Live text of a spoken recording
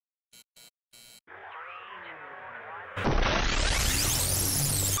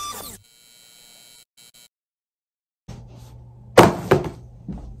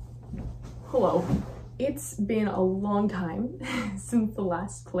Hello. It's been a long time since the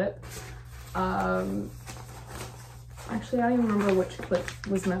last clip. Actually, I don't even remember which clip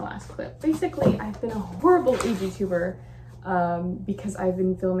was my last clip. Basically, I've been a horrible AGTuber because I've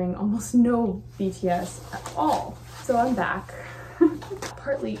been filming almost no BTS at all. So I'm back.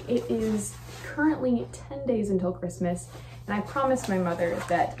 Partly, it is currently 10 days until Christmas, and I promised my mother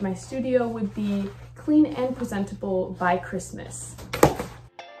that my studio would be clean and presentable by Christmas.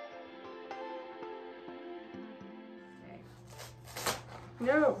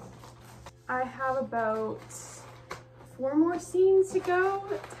 No. I have about 4 more scenes to go.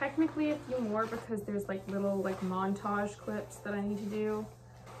 Technically a few more because there's like little montage clips that I need to do.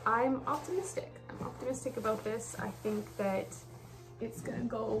 I'm optimistic. I'm optimistic about this. I think that it's gonna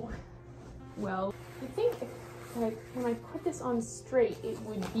go well. I think if when I put this on straight, it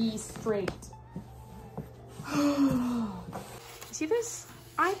would be straight. See this?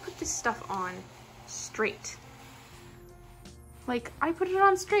 I put this stuff on straight. Like, I put it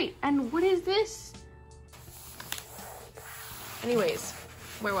on straight, and what is this? Anyways,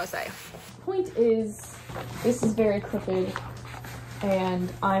 where was I? Point is, this is very crooked,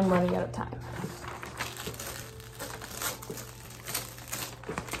 and I'm running out of time.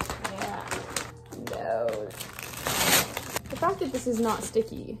 Yeah, no. The fact that this is not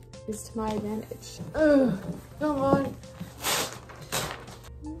sticky is to my advantage. Ugh, come on.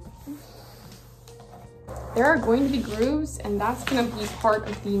 There are going to be grooves, and that's going to be part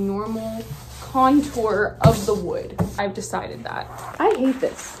of the normal contour of the wood. I've decided that. I hate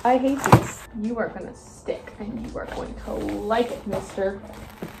this. I hate this. You are going to stick, and you are going to like it, mister.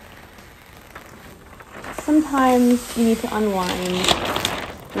 Sometimes you need to unwind,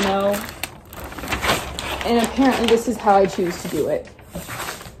 you know? And apparently this is how I choose to do it.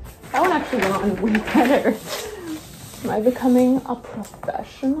 That one actually went on way better. Am I becoming a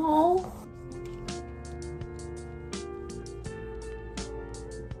professional?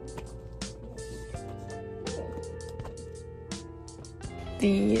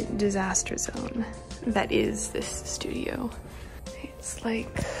 The disaster zone that is this studio. It's like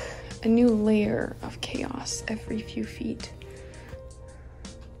a new layer of chaos every few feet.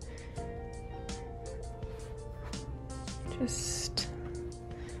 Just,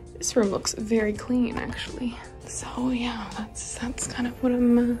 this room looks very clean actually. So yeah, that's kind of what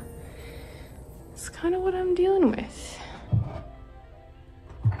I'm, that's kind of what I'm dealing with.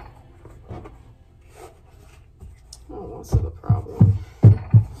 Oh, what's the problem?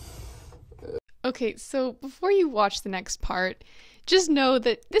 Okay, so before you watch the next part, just know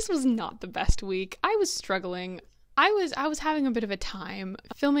that this was not the best week. I was struggling. I was having a bit of a time.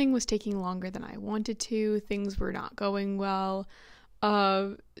 Filming was taking longer than I wanted to. Things were not going well.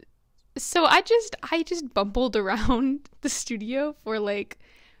 So I just bumbled around the studio for like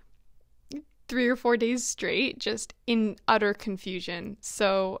 3 or 4 days straight, just in utter confusion.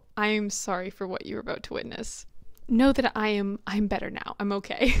 So I am sorry for what you're about to witness. Know that I'm better now. I'm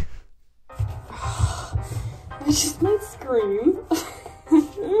okay. I just might scream.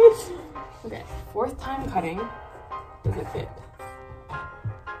 Okay, 4th time cutting. Does it fit?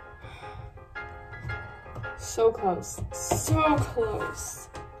 So close. So close.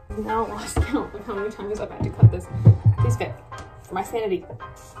 I've now lost count of how many times I've had to cut this. Please fit. For my sanity.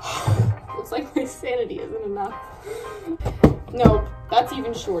 Looks like my sanity isn't enough. No, that's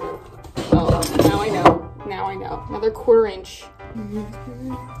even shorter. Oh, now I know. Now I know. Another 1/4 inch.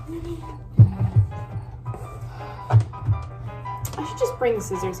 I should just bring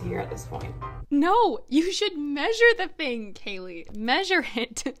scissors here at this point. No, you should measure the thing, Kaylee. Measure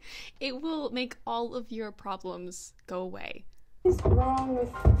it. It will make all of your problems go away. What is wrong with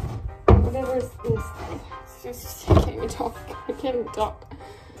whatever is this? I can't even talk. I can't even talk.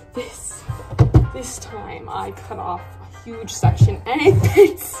 This time I cut off a huge section and it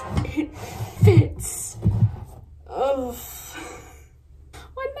fits. It fits. Ugh.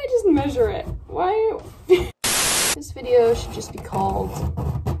 Why didn't I just measure it? Why? This video should just be called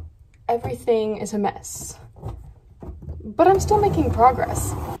Everything is a Mess. But I'm still making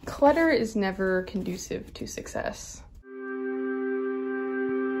progress. Clutter is never conducive to success.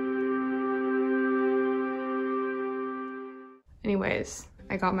 Anyways,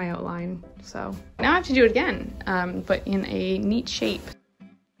 I got my outline, so now I have to do it again, but in a neat shape.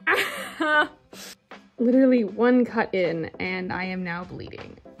 Literally 1 cut in, and I am now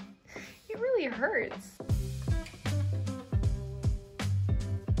bleeding. It really hurts.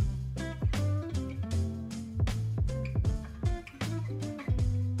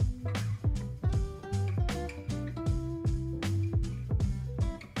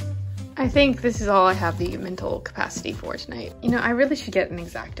 I think this is all I have the mental capacity for tonight. You know, I really should get an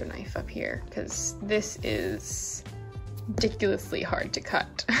X-Acto knife up here because this is ridiculously hard to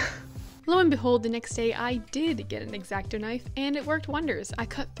cut. Lo and behold, the next day I did get an X-Acto knife and it worked wonders. I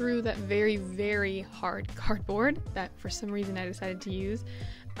cut through that very, very hard cardboard that for some reason I decided to use.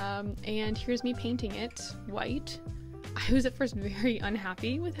 And here's me painting it white. I was at first very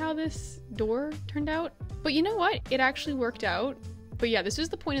unhappy with how this door turned out, but you know what? It actually worked out. But yeah, this was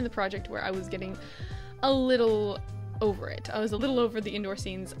the point in the project where I was getting a little over it. I was a little over the indoor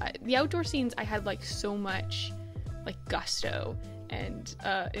scenes. The outdoor scenes, I had like so much like gusto and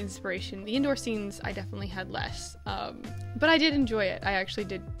inspiration. The indoor scenes, I definitely had less. But I did enjoy it. I actually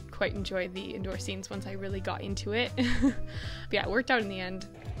did quite enjoy the indoor scenes once I really got into it. But yeah, it worked out in the end.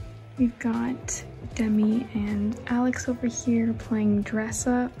 We've got Demi and Alex over here playing dress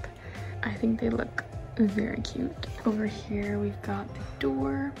up. I think they look very cute. Over here we've got the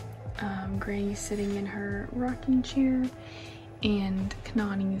door, Granny sitting in her rocking chair, and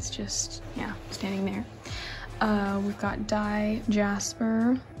Kanani is just, yeah, standing there. We've got Di,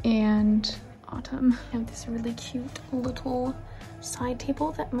 Jasper, and Autumn. I have this really cute little side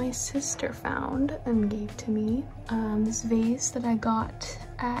table that my sister found and gave to me. This vase that I got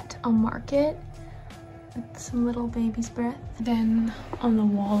at a market with some little baby's breath. Then on the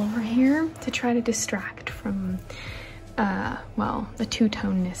wall over here, to try to distract from, well, the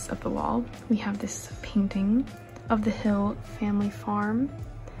two-toneness of the wall, we have this painting of the Hill family farm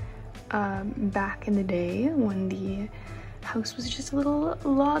back in the day when the house was just a little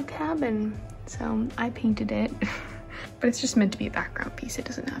log cabin. So I painted it, but it's just meant to be a background piece. It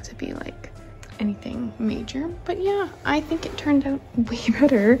doesn't have to be like anything major. But yeah, I think it turned out way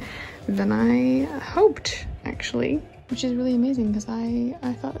better than I hoped, actually, which is really amazing because I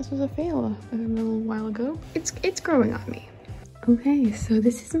thought this was a fail a little while ago. It's growing on me. Okay, so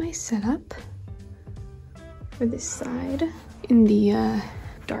this is my setup for this side in the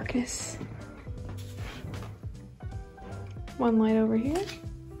darkness. One light over here,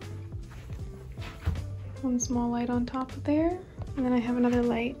 one small light on top of there, and then I have another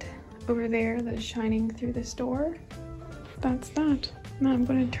light over there that is shining through this door. That's that. Now I'm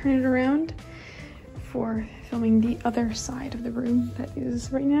going to turn it around for filming the other side of the room that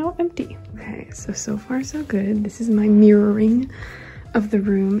is right now empty. Okay, so far so good. This is my mirroring of the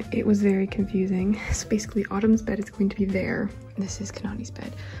room. It was very confusing. So basically Autumn's bed is going to be there. This is Kanani's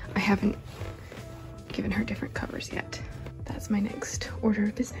bed. I haven't given her different covers yet. That's my next order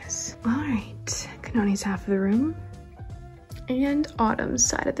of business. All right, Kanani's half of the room and Autumn's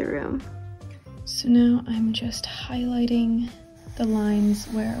side of the room. So now I'm just highlighting the lines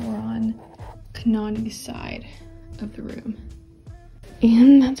where we're on Kanani's side of the room.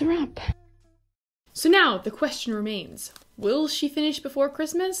 And that's a wrap. So now the question remains, will she finish before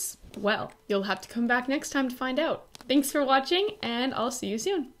Christmas? Well, you'll have to come back next time to find out. Thanks for watching, and I'll see you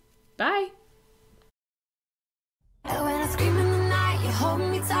soon. Bye! When I scream in the night, you hold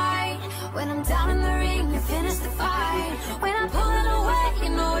me tight. When I'm down in the ring, you finish the fight.